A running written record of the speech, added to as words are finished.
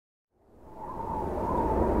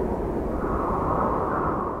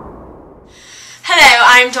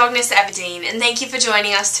I'm Dogniss Everdeen, and thank you for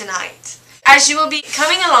joining us tonight. As you will be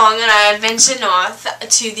coming along on our adventure north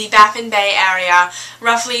to the Baffin Bay area,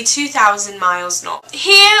 roughly 2,000 miles north.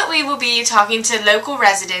 Here we will be talking to local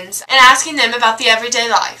residents and asking them about the everyday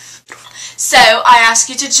life. So I ask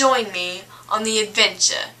you to join me on the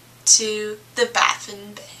adventure to the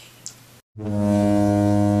Baffin Bay.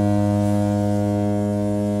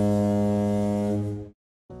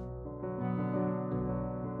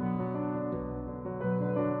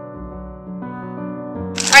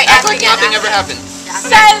 Act like nothing ever happened.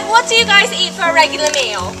 So, what do you guys eat for a regular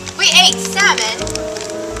meal? We ate salmon.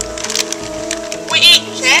 We eat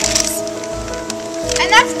chips. And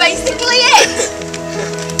that's basically it.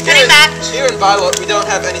 Here in Bylot, we don't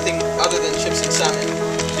have anything other than chips and salmon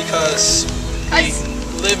because we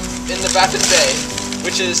live in the Baffin Bay,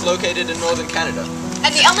 which is located in northern Canada.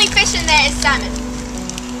 And the only fish in there is salmon.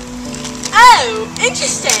 Oh,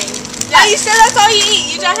 interesting. Oh, you said that's all you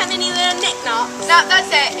eat? You don't have any little knick-knacks? No,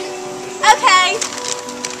 that's it. Okay.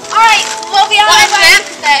 Alright, we'll be on our way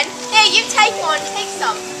then. Here, you take one. Take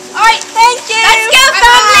some. Alright, thank you. Let's go,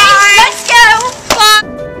 family. Let's go.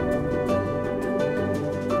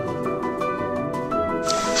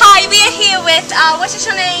 Hi, we are here with, what is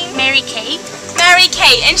your name? Mary Kate. Mary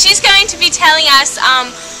Kate, and she's going to be telling us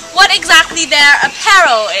what exactly their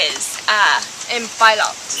apparel is in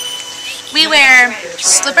Bylot. We wear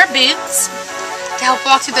slipper boots to help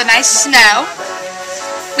walk through the nice snow.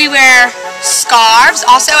 We wear scarves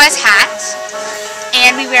also as hats.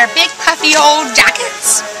 And we wear big puffy old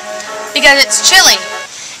jackets because it's chilly.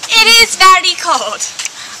 It is very cold.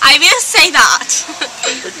 I will say that.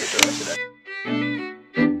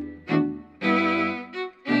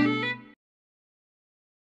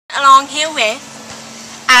 Along here with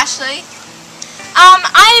Ashley.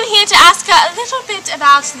 I am here to ask her a little bit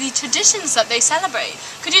about the traditions that they celebrate.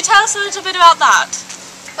 Could you tell us a little bit about that?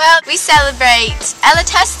 Well, we celebrate Ella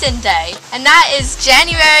Testin Day, and that is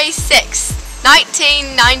January 6th,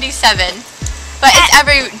 1997. But it's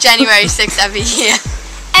every January 6th every year.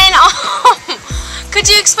 And could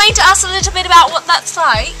you explain to us a little bit about what that's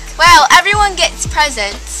like? Well, everyone gets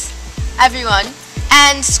presents, everyone,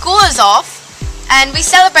 and school is off, and we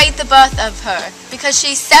celebrate the birth of her because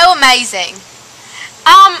she's so amazing.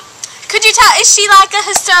 Could you tell, is she like a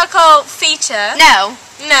historical feature? No.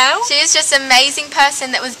 No? She is just an amazing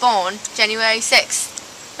person that was born January 6th,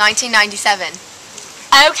 1997.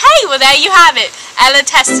 Okay, well there you have it. Ella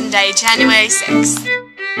Testin Day, January 6th.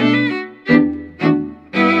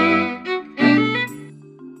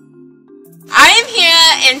 I am here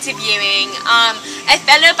interviewing a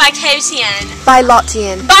fellow Bylotian.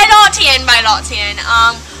 Bylotian.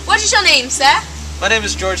 What is your name, sir? My name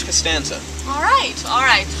is George Costanza. Alright.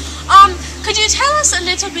 Could you tell us a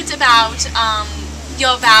little bit about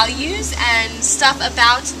your values and stuff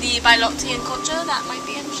about the Bylotian culture that might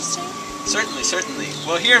be interesting? Certainly.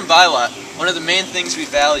 Well, here in Bylot, one of the main things we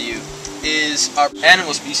value is our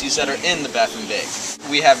animal species that are in the Baffin Bay.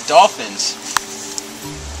 We have dolphins,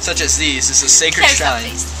 such as these. This is a sacred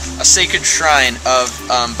shrine. A sacred shrine of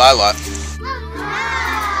Bylot.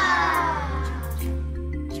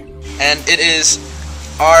 And it is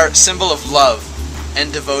our symbol of love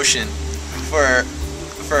and devotion for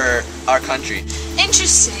our country.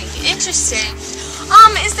 Interesting.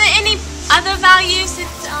 Is there any other values that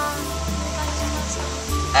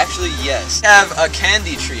Actually, yes. We have a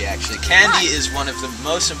candy tree, actually. Candy is one of the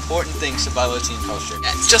most important things to Bylotian culture.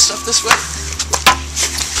 Just up this way.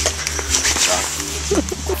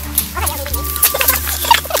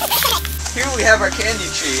 Here we have our candy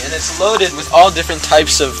tree, and it's loaded with all different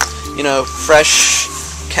types of, fresh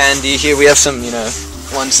candy. Here we have some,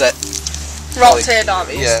 ones that rotted,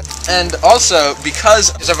 obviously. Yeah. And also,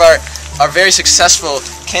 because of our very successful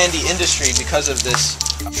candy industry, because of this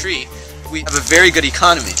tree, we have a very good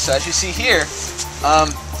economy. So as you see here,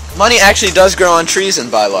 money actually does grow on trees in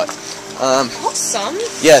Bylot. Awesome.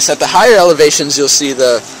 Yes, at the higher elevations you'll see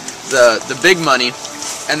the big money,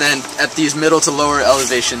 and then at these middle to lower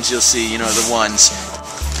elevations you'll see, the ones.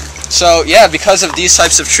 So yeah, because of these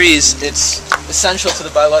types of trees, it's essential to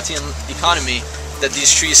the Bylotian economy that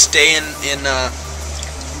these trees stay in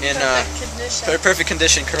perfect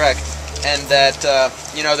condition, correct, and that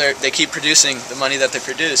they keep producing the money that they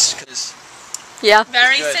produce. Yeah.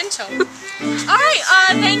 Very essential. All right.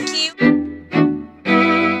 Thank you.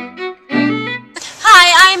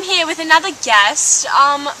 Hi, I'm here with another guest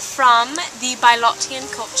from the Bylotian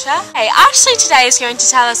culture. Hey, Ashley today is going to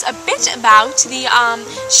tell us a bit about the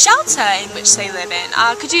shelter in which they live in.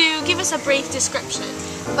 Could you give us a brief description?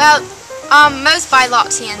 Well, most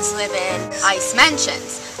Bylotians live in ice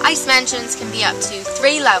mansions. Ice mansions can be up to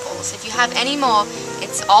 3 levels. If you have any more, it's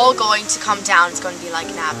it's all going to come down. It's going to be like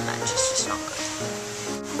an avalanche. It's just not good.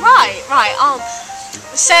 Right.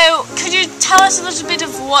 So, could you tell us a little bit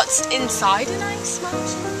of what's inside an ice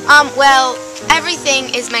mountain? Well,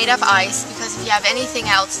 everything is made of ice because if you have anything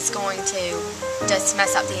else, it's going to just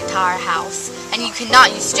mess up the entire house. And you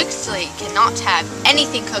strictly cannot have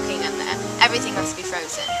anything cooking in there. Everything must be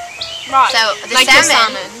frozen. Right. So the like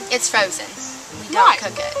salmon, it's frozen. We don't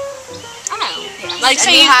cook it. Oh. Yes. Like, so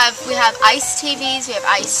we have ice TVs, we have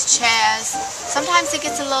ice chairs. Sometimes it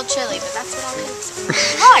gets a little chilly, but that's what all it is.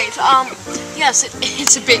 Right. Yes,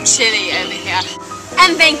 it's a bit chilly over here.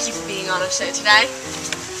 And thank you for being on our show today.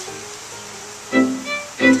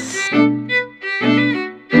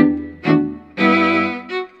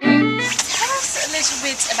 Tell us a little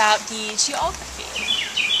bit about the geography.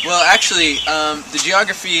 Well, actually, the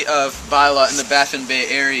geography of Bylot in the Baffin Bay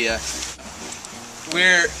area,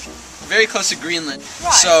 we're very close to Greenland.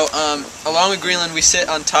 Right. So, along with Greenland, we sit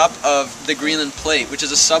on top of the Greenland Plate, which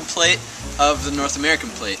is a subplate of the North American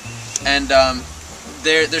Plate. And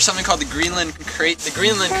there's something called the Greenland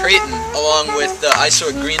Craton, along with the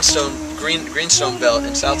isoid greenstone belt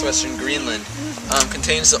in southwestern Greenland,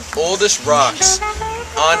 contains the oldest rocks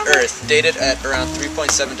on Earth, dated at around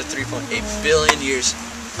 3.7 to 3.8 billion years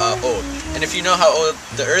old. And if you know how old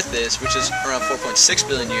the Earth is, which is around 4.6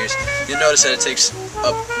 billion years, you'll notice that it takes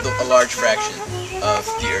up a large fraction of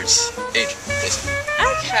the Earth's age, basically.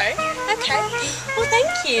 Okay. Well,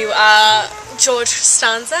 thank you, George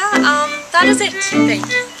Costanza. That is it. Thank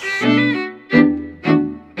you.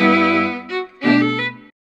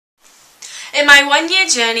 In my one-year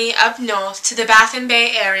journey up north to the Baffin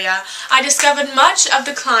Bay area, I discovered much of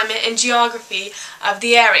the climate and geography of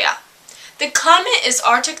the area. The climate is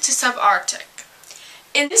Arctic to subarctic.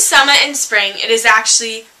 In summer and spring, it is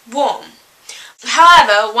actually warm.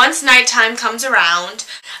 However, once nighttime comes around,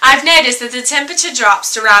 I've noticed that the temperature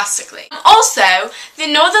drops drastically. Also, the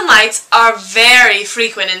northern lights are very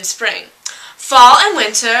frequent in spring. Fall and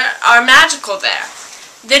winter are magical there.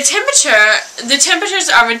 The temperatures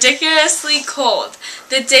are ridiculously cold.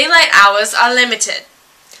 The daylight hours are limited.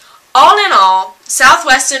 All in all,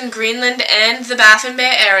 southwestern Greenland and the Baffin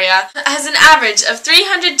Bay area has an average of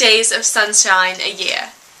 300 days of sunshine a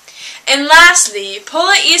year. And lastly,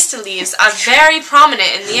 polar easterlies are very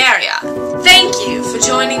prominent in the area. Thank you for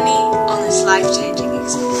joining me on this life-changing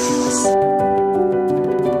experience.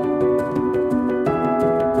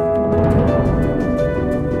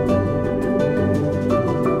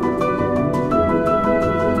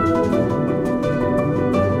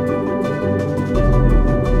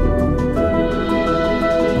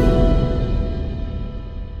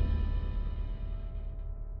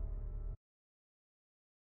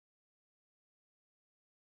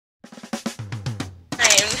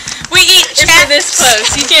 This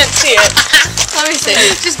close, you can't see it. Let me see.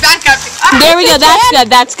 Just back up. There we go,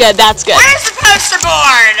 that's good. Where's the poster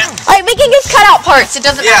board? Alright, we can just cut out parts. It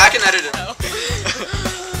doesn't matter. Yeah, I can edit it out.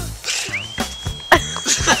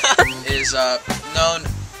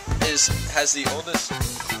 Has the oldest.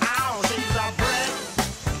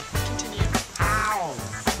 Continue.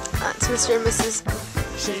 That's Mr. and Mrs.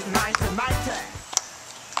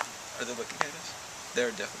 Are they looking at us?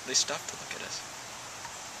 They stopped to look at us.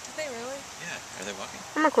 Did they really? Yeah. Are they walking?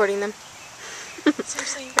 I'm recording them.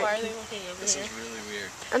 Seriously, why are they looking over This here? is really weird.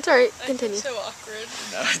 That's alright, continue. I feel so awkward.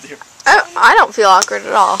 No, they're... Oh, I don't feel awkward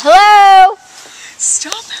at all. Hello!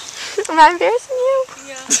 Stop. Am I embarrassing you?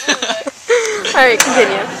 Yeah, a little bit. Alright,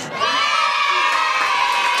 continue.